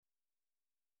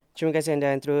Terima kasih anda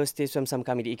terus stay bersama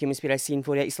kami di IKIM Inspirasi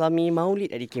Inforia Islami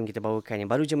Maulid IKIM kita bawakan yang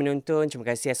baru je menonton. Terima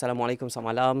kasih. Assalamualaikum, selamat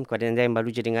malam kepada anda yang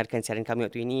baru je dengarkan siaran kami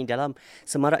waktu ini dalam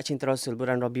Semarak Cinta Rasul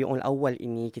bulan Rabiul Awal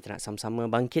ini. Kita nak sama-sama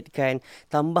bangkitkan,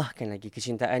 tambahkan lagi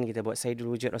kecintaan kita buat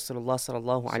Sayyidul Wujud Rasulullah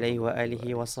sallallahu alaihi wa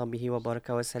alihi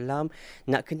wasallam.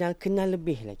 Nak kenal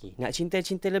lebih lagi, nak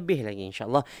cinta lebih lagi,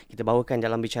 insya-Allah kita bawakan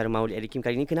dalam bicara Maulid IKIM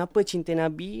kali ini. Kenapa cinta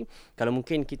Nabi? Kalau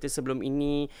mungkin kita sebelum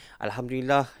ini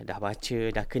alhamdulillah dah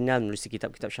baca, dah kenal melalui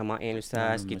kitab-kitab Syama'il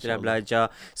Ustaz. Kita dah belajar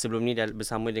sebelum ni dah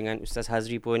bersama dengan Ustaz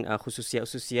Hazri pun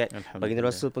khususiat baginda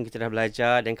Rasul pun kita dah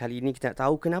belajar, dan kali ini kita nak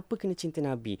tahu kenapa kena cinta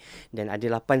Nabi. Dan ada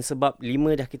 8 sebab,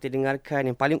 5 dah kita dengarkan.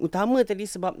 Yang paling utama tadi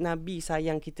sebab Nabi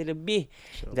sayang kita lebih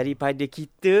daripada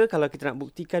kita. Kalau kita nak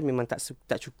buktikan memang tak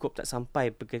cukup, tak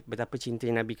sampai betapa cinta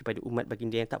Nabi kepada umat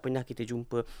baginda yang tak pernah kita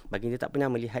jumpa, baginda tak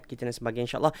pernah melihat kita dan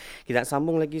sebagainya. InsyaAllah kita nak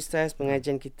sambung lagi Ustaz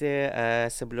pengajian kita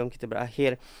sebelum kita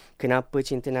berakhir. Kenapa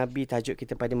cinta Nabi, tajuk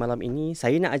kita pada malam ini.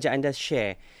 Saya nak ajak anda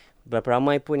share berapa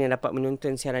ramai pun yang dapat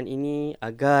menonton siaran ini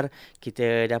agar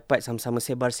kita dapat sama-sama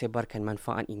sebarkan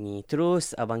manfaat ini.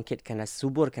 Terus bangkitkan,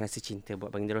 suburkan rasa cinta buat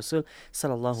baginda Rasul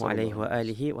sallallahu alaihi wa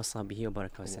alihi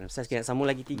wasallam. Ustaz, kita nak sambung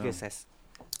lagi 3 Ustaz.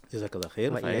 Jazakallah khair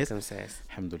Faiz.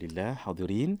 Alhamdulillah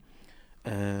hadirin.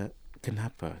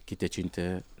 Kenapa kita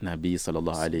cinta Nabi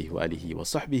sallallahu alaihi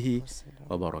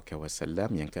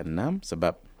wasallam? Yang keenam,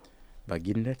 sebab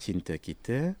baginda cinta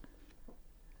kita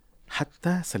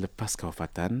hatta selepas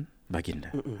kewafatan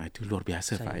baginda. Itu luar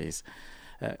biasa Faiz.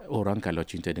 Orang kalau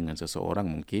cinta dengan seseorang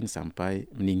mungkin sampai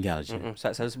meninggal je.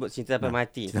 Selalu sebut cinta sampai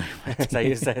mati.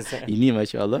 Saya Ustaz. Ini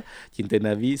Masya Allah, cinta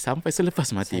Nabi sampai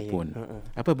selepas mati pun.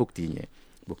 Apa buktinya?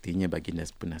 Buktinya baginda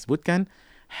pernah sebutkan,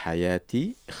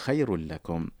 hayati khairul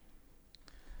lakum.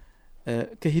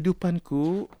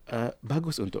 Kehidupanku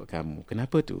bagus untuk kamu.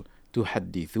 Kenapa tu?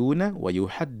 Tuhaddithuna wa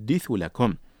yuhaddithu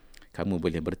lakum. Kamu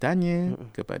boleh bertanya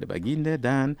kepada baginda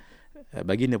dan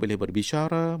baginda boleh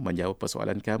berbicara, menjawab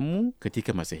persoalan kamu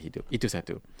ketika masih hidup. Itu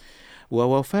satu. Wa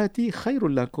wafati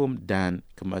khairul lakum, dan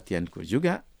kematianku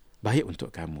juga baik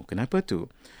untuk kamu. Kenapa tu?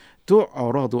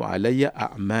 Tu'radu alayya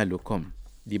a'malukum.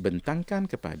 Dibentangkan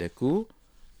kepadaku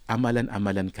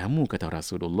amalan-amalan kamu, kata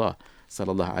Rasulullah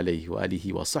sallallahu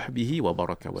alaihi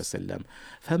wasallam.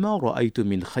 Fama ra'aitu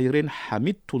min khairin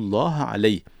hamidtullah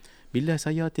alaih. Bila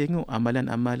saya tengok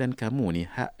amalan-amalan kamu ni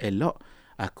hak elok,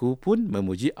 aku pun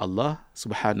memuji Allah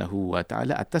Subhanahu wa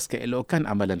taala atas keelokan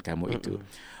amalan kamu itu.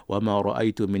 Wa ma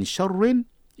ra'aitu min syarrin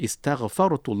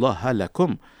istaghfartullah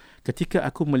lakum. Ketika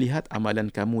aku melihat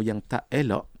amalan kamu yang tak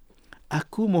elok,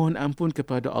 aku mohon ampun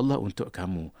kepada Allah untuk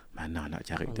kamu. Mana nak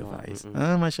cari itu Faiz?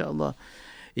 Masya Allah.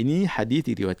 Ini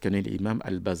hadis diriwayatkan oleh Imam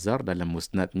Al-Bazzar dalam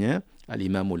musnadnya,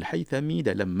 Al-Imam Al-Haythami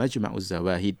dalam Majma'uz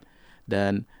Zawahid,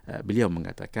 dan beliau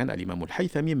mengatakan, Al-Imam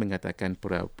Al-Haythami mengatakan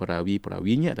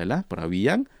perawinya adalah perawi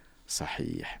yang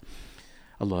sahih.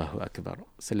 Allahu Akbar.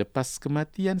 Selepas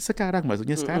kematian, sekarang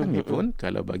maksudnya sekarang ni pun,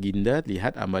 kalau baginda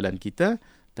lihat amalan kita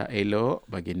tak elok,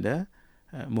 baginda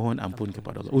mohon ampun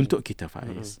kepada Allah untuk kita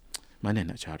Faiz. Mana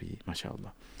nak cari? Masya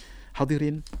Allah.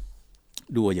 Hadirin,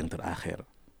 2 yang terakhir.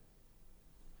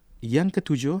 Yang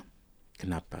ketujuh,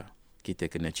 kenapa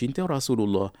kita kena cinta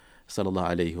Rasulullah sallallahu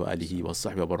alaihi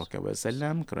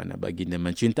wasallam? Kerana baginda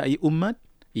mencintai umat.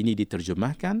 Ini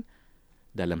diterjemahkan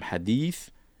dalam hadis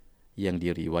yang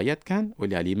diriwayatkan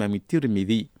oleh Imam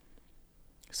Tirmizi.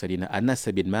 Sayyidina Anas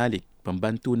bin Malik,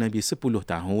 pembantu Nabi 10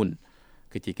 tahun,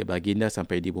 ketika baginda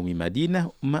sampai di bumi Madinah,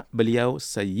 mak beliau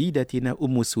Sayyidatina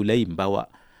Ummu Sulaim bawa,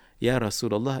 ya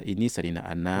Rasulullah, ini Sayyidina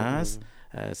Anas,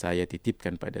 saya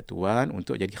titipkan pada tuan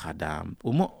untuk jadi khadam.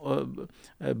 Umur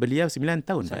beliau 9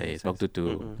 tahun waktu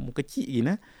tu. Umur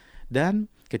kecil.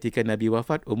 Dan ketika Nabi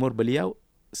wafat, umur beliau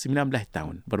 19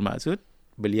 tahun. Bermaksud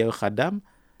beliau khadam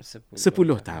 10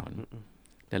 tahun.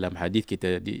 Dalam hadis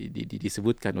kita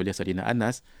disebutkan oleh Sayyidina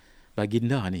Anas,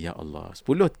 baginda ni ya Allah,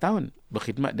 10 tahun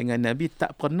berkhidmat dengan Nabi,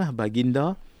 tak pernah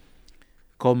baginda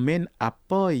komen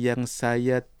apa yang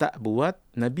saya tak buat.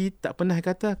 Nabi tak pernah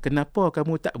kata, kenapa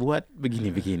kamu tak buat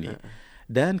begini-begini.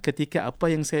 Dan ketika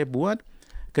apa yang saya buat,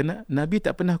 Nabi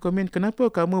tak pernah komen, kenapa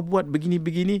kamu buat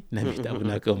begini-begini. Nabi tak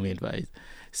pernah komen.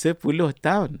 10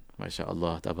 tahun. Masya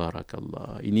Allah,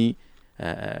 tabarakallah. Ini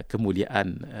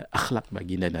kemuliaan akhlak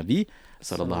baginda Nabi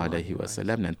sallallahu alaihi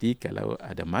wasallam. Nanti kalau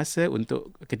ada masa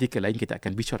untuk ketika lain, kita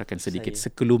akan bicarakan sedikit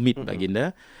sekelumit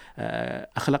baginda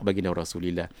akhlak baginda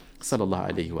Rasulullah sallallahu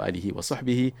alaihi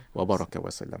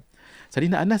wasallam.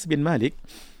 Sayyidina Anas bin Malik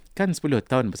kan 10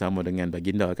 tahun bersama dengan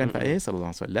baginda kan Faiz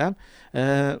sallallahu alaihi wasallam.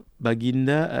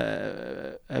 Baginda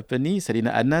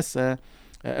Sayyidina Anas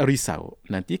risau.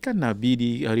 Nanti kan Nabi di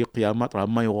hari kiamat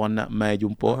ramai orang nak mai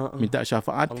jumpa, minta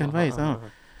syafaat kan Faiz.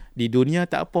 Di dunia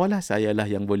tak apalah, sayalah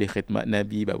yang boleh khidmat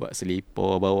Nabi, bawa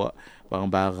selipar, bawa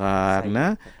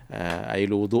barang-barang, air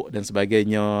wuduk dan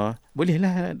sebagainya.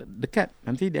 Bolehlah dekat.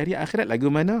 Nanti dari akhirat lagu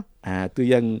mana?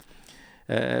 Tu yang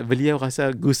beliau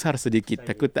rasa gusar sedikit,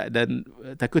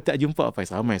 takut tak jumpa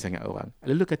Faiz, ramai sangat orang.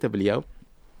 Lalu kata beliau,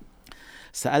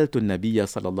 sa'altu an-nabiyya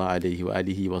sallallahu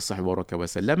alaihi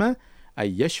wasallam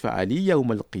ay yashfa'a li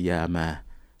yaumil qiyamah.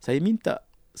 Saya minta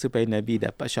supaya Nabi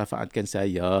dapat syafaatkan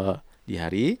saya di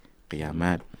hari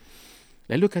kiamat.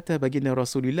 Lalu kata baginda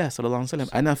Rasulullah sallallahu alaihi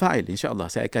wasallam, ana fa'il, insya-Allah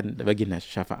saya akan baginda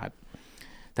syafaat.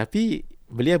 Tapi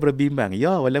beliau berbimbang,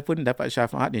 ya walaupun dapat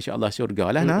syafaat insya-Allah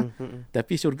syurga lah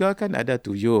tapi syurga kan ada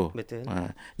 7. Betul.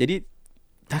 Jadi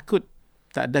takut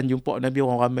tak dan jumpa Nabi,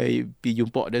 orang ramai pergi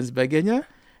jumpa dan sebagainya.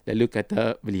 Lalu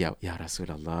kata beliau, ya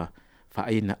Rasulullah,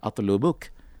 fa'ina atlubuk,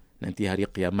 nanti hari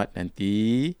kiamat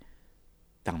nanti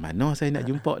tang mana saya nak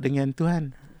jumpa dengan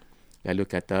Tuhan. Lalu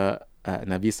kata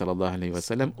Nabi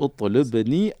SAW,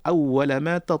 utlubni awwala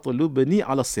ma tatlubni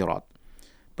ala sirat.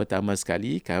 Pertama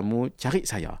sekali kamu cari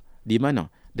saya di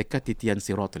mana? Dekat titian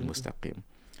siratul mustaqim.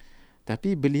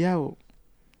 Tapi beliau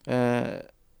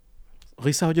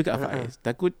risau juga Faiz,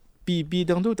 takut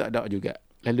bidang tu tak ada juga.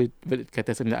 Lalu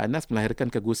kata Sayyidina Anas melahirkan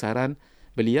kegusaran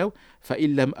beliau, fa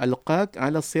illam alqaq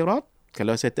ala sirat,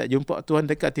 kalau saya tak jumpa Tuhan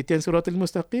dekat titian siratul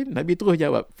mustaqim, Nabi terus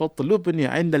jawab, fatlubni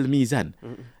 'indal mizan,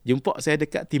 jumpa saya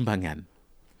dekat timbangan.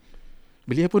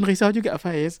 Beliau pun risau juga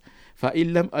Faiz, fa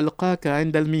illam alqaka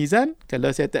 'indal mizan,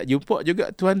 kalau saya tak jumpa juga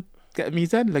Tuhan kat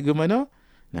mizan, lagu mana?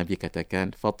 Nabi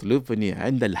katakan, fatlubni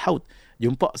 'indal haud,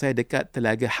 jumpa saya dekat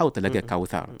telaga haud, telaga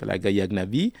Kautsar, telaga yang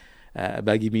Nabi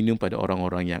bagi minum pada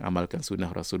orang-orang yang amalkan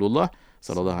sunnah Rasulullah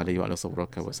sallallahu alaihi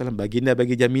wasallam. Baginda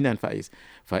bagi jaminan Faiz,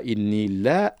 fa inni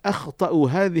la akhta'u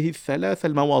hadhihi thalath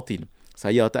almawatin,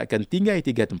 saya tak akan tinggal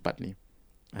 3 tempat ni.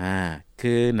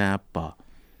 Kenapa?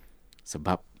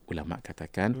 Sebab ulama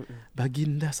katakan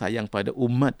baginda sayang pada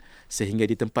umat, sehingga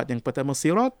di tempat yang pertama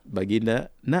sirat, baginda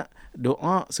nak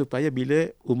doa supaya bila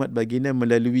umat baginda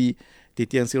melalui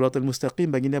titian siratul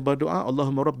mustaqim, baginda berdoa,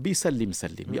 Allahumma rabbi sallim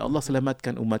sallim, ya Allah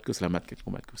selamatkan umatku, selamatkan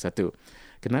umatku. Satu,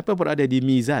 kenapa berada di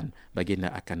mizan? Baginda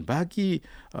akan bagi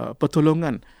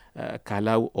pertolongan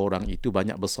kalau orang itu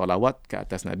banyak bersolawat ke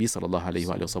atas Nabi sallallahu alaihi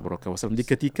wasallam. Di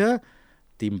ketika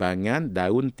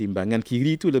daun timbangan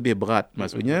kiri itu lebih berat,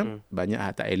 maksudnya banyak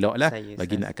tak elok lah,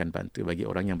 baginda akan bantu bagi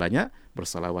orang yang banyak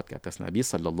bersolawat ke atas Nabi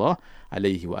sallallahu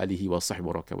alaihi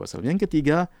wasallam. Yang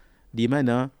ketiga, di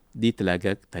mana? Di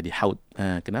telaga tadi haud.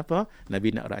 Kenapa?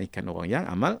 Nabi nak raikan orang yang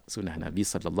amal sunnah Nabi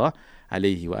sallallahu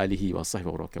alaihi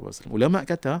wasallam. Ulama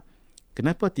kata,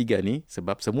 kenapa 3 ni?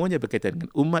 Sebab semuanya berkaitan dengan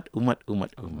umat.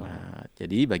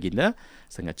 Jadi baginda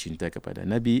sangat cinta kepada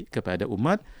Nabi, kepada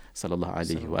umat sallallahu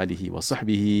alaihi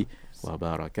wasallam.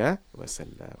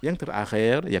 Yang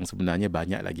terakhir, yang sebenarnya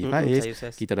banyak lagi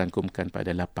Faiz, kita rangkumkan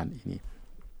pada 8 ini.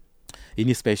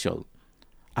 Ini special.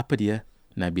 Apa dia?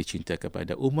 Nabi cinta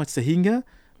kepada umat sehingga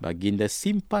baginda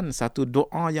simpan satu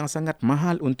doa yang sangat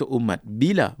mahal untuk umat.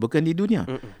 Bila? Bukan di dunia,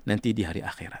 nanti di hari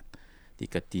akhirat.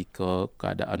 Ketika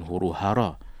keadaan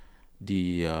huru-hara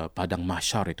di padang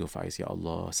mahsyar itu Faiz, ya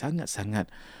Allah, sangat-sangat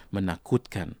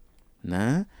menakutkan.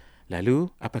 Lalu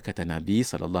apa kata Nabi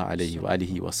sallallahu alaihi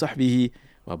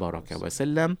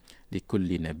wasallam,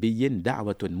 likulli nabiyyin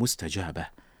da'watun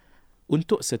mustajabah.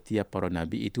 Untuk setiap para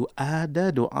nabi itu ada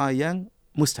doa yang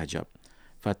mustajab.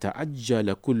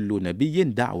 Fata'ajjala kullu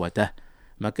nabiyyin da'watah,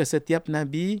 maka setiap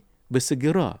nabi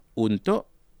bersegera untuk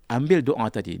ambil doa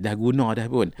tadi. Dah guna dah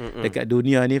pun. Dekat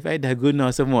dunia ni dah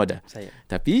guna semua dah.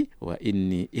 Tapi wa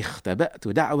inni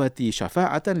ikhtaba'tu da'wati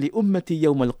syafa'atan li ummati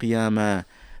yaumal qiyamah.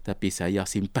 Tapi saya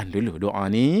simpan dulu doa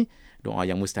ni, doa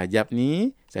yang mustajab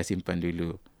ni saya simpan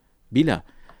dulu. Bila?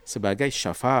 Sebagai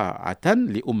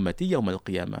syafa'atan li ummati yaumal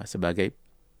qiyamah, sebagai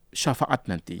syafaat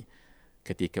nanti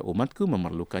ketika umatku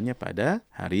memerlukannya pada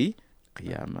hari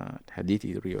kiamat. Hadis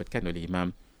diriwayatkan oleh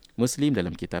Imam Muslim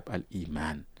dalam kitab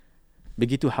Al-Iman.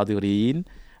 Begitu hadirin,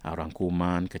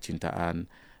 rangkuman kecintaan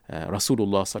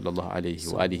Rasulullah sallallahu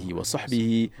alaihi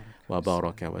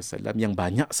wasallam yang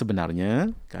banyak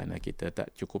sebenarnya, kerana kita tak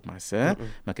cukup masa,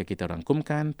 maka kita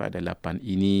rangkumkan pada 8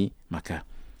 ini. Maka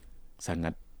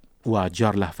sangat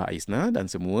wajarlah Faiz dan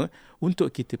semua untuk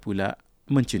kita pula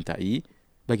mencintai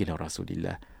baginda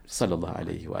Rasulullah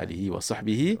sallallahu alaihi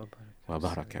wasallam.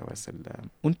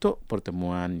 Untuk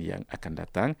pertemuan yang akan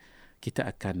datang, kita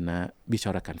akan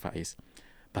bicarakan Faiz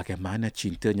bagaimana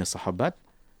cintanya sahabat,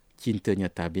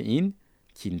 cintanya tabi'in,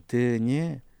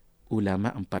 cintanya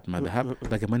ulama 4 mazhab,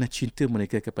 bagaimana cinta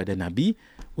mereka kepada Nabi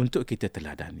untuk kita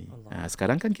teladani.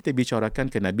 Sekarang kan kita bicarakan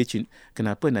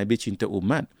kenapa Nabi cinta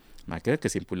umat. Maka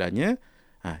kesimpulannya,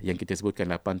 Yang kita sebutkan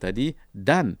 8 tadi,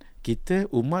 dan kita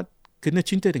umat kena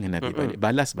cinta dengan Nabi balik,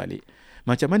 balas balik.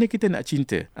 Macam mana kita nak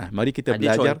cinta? Mari kita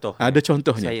belajar. Ada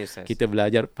contohnya. Kita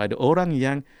belajar pada orang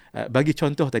yang bagi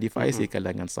contoh tadi Faiz di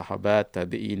kalangan sahabat,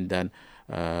 tabi'in dan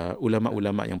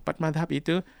ulama-ulama yang 4 mazhab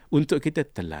itu, untuk kita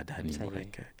teladani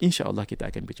mereka. InsyaAllah kita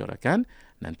akan bicarakan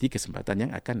nanti kesempatan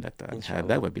yang akan datang.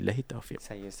 Hadza wabillahi taufiq.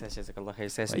 Jazakallah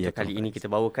khair Ustaz. Untuk kali ini kita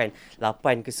bawakan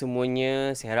 8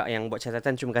 kesemuanya. Saya harap yang buat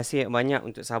catatan, terima kasih banyak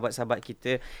untuk sahabat-sahabat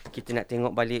kita. Kita nak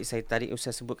tengok balik, saya tarik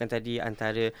Ustaz sebutkan tadi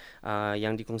antara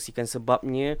yang dikongsikan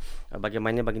sebabnya,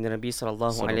 bagaimana baginda Nabi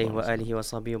SAW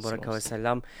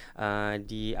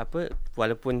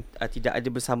walaupun tidak ada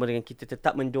bersama dengan kita,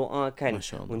 tetap mendoakan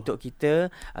untuk kita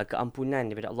keampunan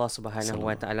daripada Allah Subhanahu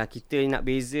Wa Taala. Kita nak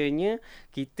bezanya,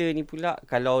 kita ni pula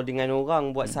kalau dengan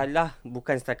orang buat salah,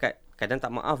 bukan setakat kadang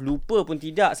tak maaf, lupa pun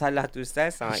tidak salah tu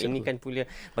Ustaz. Ini kan pula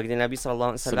baginda Nabi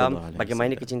SAW,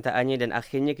 bagaimana kecintaannya, dan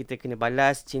akhirnya kita kena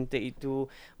balas cinta itu,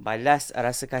 balas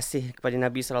rasa kasih kepada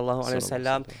Nabi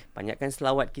SAW. Banyakkan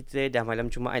selawat kita. Dah malam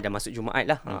Jumaat, dah masuk Jumaat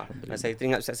lah. Saya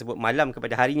teringat Ustaz sebut malam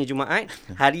kepada harinya Jumaat,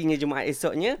 harinya Jumaat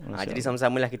esoknya. Jadi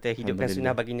sama-samalah kita hidupkan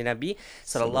sunnah baginda Nabi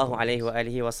SAW.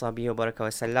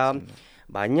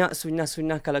 Banyak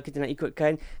sunnah-sunnah kalau kita nak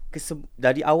ikutkan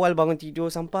dari awal bangun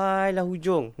tidur sampailah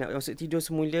hujung nak masuk tidur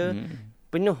semula,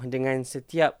 penuh dengan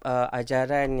setiap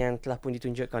ajaran yang telah pun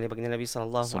ditunjukkan oleh baginda Nabi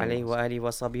SAW.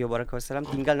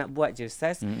 Tinggal nak buat je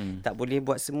Ustaz. Tak boleh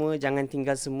buat semua, jangan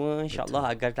tinggal semua, insya-Allah,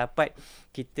 agar dapat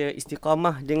kita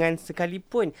istiqamah dengan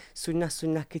sekalipun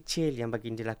sunnah-sunnah kecil yang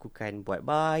baginda lakukan. Buat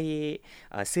baik,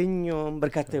 senyum,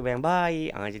 berkata yang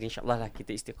baik. Jadi insya-Allah lah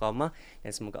kita istiqamah,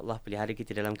 dan semoga Allah pelihara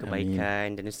kita dalam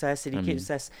kebaikan. Dan Ustaz, sedikit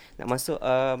Ustaz nak masuk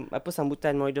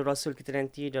sambutan Maulidur Rasul kita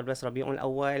nanti 12 Rabiul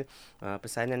Awal.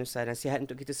 Pesanan Ustaz, nasihat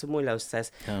untuk kita semua lah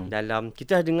Ustaz. Dalam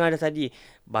kita dengar dah tadi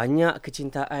banyak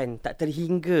kecintaan tak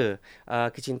terhingga,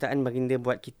 kecintaan baginda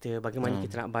buat kita, bagaimana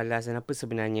kita nak balas, dan apa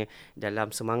sebenarnya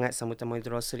dalam semangat sambutan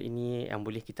Maulidur Rasul ini yang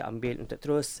boleh kita ambil untuk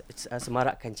terus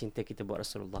semarakkan cinta kita buat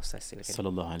Rasulullah Silakan.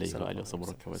 Sallallahu alaihi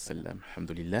wasallam.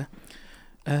 Alhamdulillah.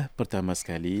 Pertama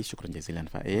sekali syukran jazilan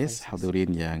Faiz. Hadirin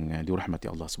yang dirahmati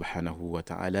Allah Subhanahu wa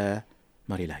taala,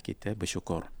 marilah kita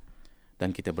bersyukur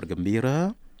dan kita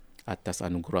bergembira atas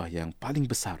anugerah yang paling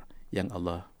besar yang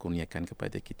Allah kurniakan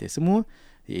kepada kita semua,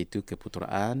 iaitu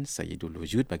keputeraan Sayyidul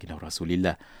Wujud baginda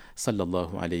Rasulullah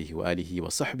sallallahu alaihi wa alihi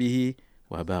wa sahbihi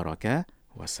wa baraka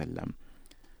wasallam.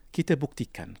 Kita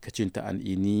buktikan kecintaan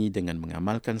ini dengan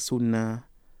mengamalkan sunnah,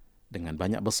 dengan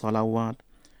banyak bersalawat,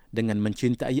 dengan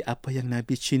mencintai apa yang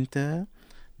Nabi cinta,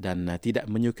 dan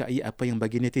tidak menyukai apa yang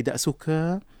baginda tidak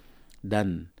suka.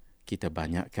 Dan kita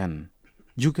banyakkan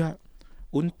juga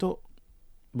untuk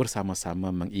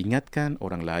bersama-sama mengingatkan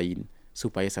orang lain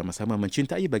supaya sama-sama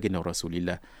mencintai baginda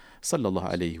Rasulullah sallallahu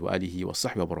alaihi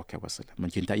wasallam.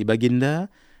 Mencintai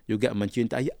baginda, juga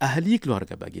mencintai ahli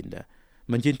keluarga baginda,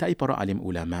 mencintai para alim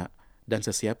ulama, dan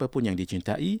sesiapa pun yang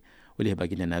dicintai oleh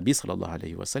baginda Nabi sallallahu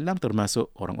alaihi wasallam, termasuk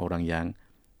orang-orang yang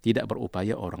tidak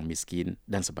berupaya, orang miskin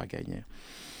dan sebagainya.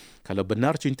 Kalau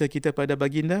benar cinta kita pada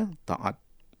baginda, taat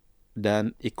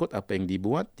dan ikut apa yang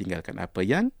dibuat, tinggalkan apa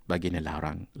yang baginda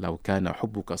larang. Lau kana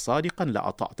hubbuka sadiqan la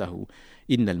ata'tahu,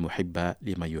 innal muhibba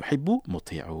lima yuhibbu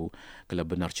muti'u. Kalau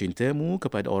benar cintamu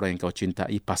kepada orang yang kau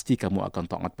cintai, pasti kamu akan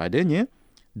taat padanya,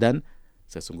 dan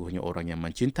sesungguhnya orang yang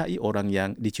mencintai orang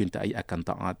yang dicintai akan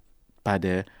taat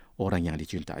pada orang yang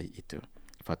dicintai itu.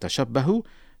 Fatashabbahu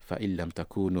fa illam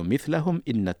takunu mithlahum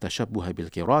inna tashabbuha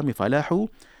bil kirami falahu.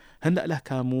 Hendaklah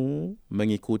kamu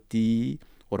mengikuti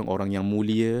orang-orang yang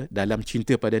mulia dalam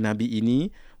cinta pada Nabi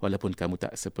ini, walaupun kamu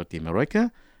tak seperti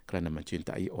mereka, kerana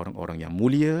mencintai orang-orang yang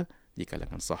mulia di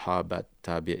kalangan sahabat,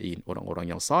 tabi'in,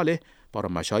 orang-orang yang saleh,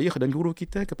 para masyayikh dan guru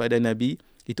kita kepada Nabi,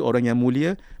 itu orang yang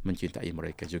mulia, mencintai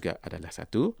mereka juga adalah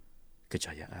satu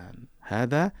kejayaan.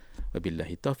 Hadza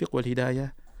wabillahi taufiq wal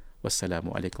hidayah.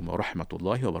 Wassalamualaikum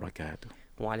warahmatullahi wabarakatuh.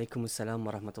 Waalaikumsalam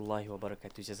warahmatullahi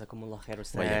wabarakatuh. Jazakumullah khair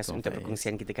Ustaz untuk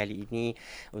perkongsian kita kali ini,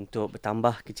 untuk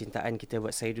bertambah kecintaan kita buat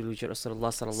Sayyidul Wujud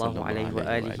Rasulullah sallallahu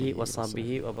alaihi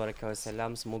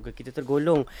wasallam. Semoga kita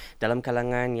tergolong dalam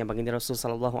kalangan yang baginda Rasul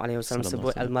sallallahu alaihi wasallam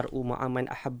sebut almar'u ma'aman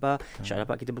ahabba. InsyaAllah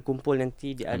dapat kita berkumpul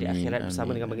nanti di akhirat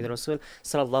bersama dengan baginda Rasul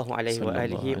sallallahu alaihi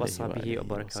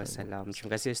wasallam. Terima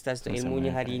kasih Ustaz untuk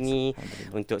ilmunya hari ini,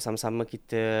 untuk sama-sama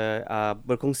kita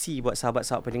berkongsi buat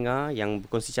sahabat-sahabat pendengar yang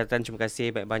berkongsi catatan. Terima kasih kasih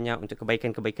banyak-banyak untuk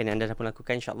kebaikan-kebaikan yang anda dah pun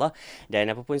lakukan, insyaAllah.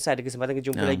 Dan apapun Ustaz, ada kesempatan kita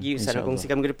jumpa lagi Ustaz nak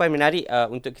kongsikan minggu depan. Menarik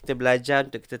untuk kita belajar,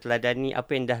 untuk kita teladani apa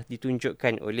yang dah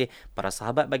ditunjukkan oleh para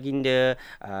sahabat baginda,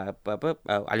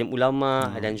 alim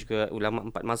ulama dan juga ulama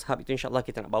 4 mazhab itu, insyaAllah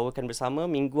kita nak bawakan bersama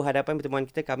minggu hadapan pertemuan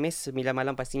kita Khamis 9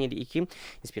 malam pastinya di IKIM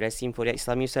Inspirasi Inforia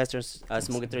Islami Ustaz. Terus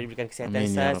semoga terus diberikan kesihatan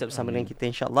Ustaz bersama dengan kita,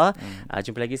 insyaAllah.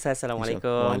 Jumpa lagi Ustaz.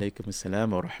 Assalamualaikum. Waalaikumsalam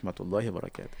warahmatullahi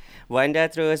wabarakatuh. Anda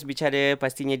terus bicara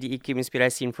pastinya di IKIM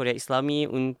Inspirasi Inforia Islami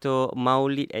untuk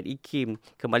Maulid at IKIM.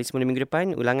 Kembali semula minggu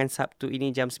depan, ulangan Sabtu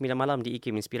ini jam 9 malam di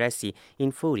IKIM Inspirasi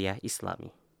Inforia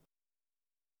Islami.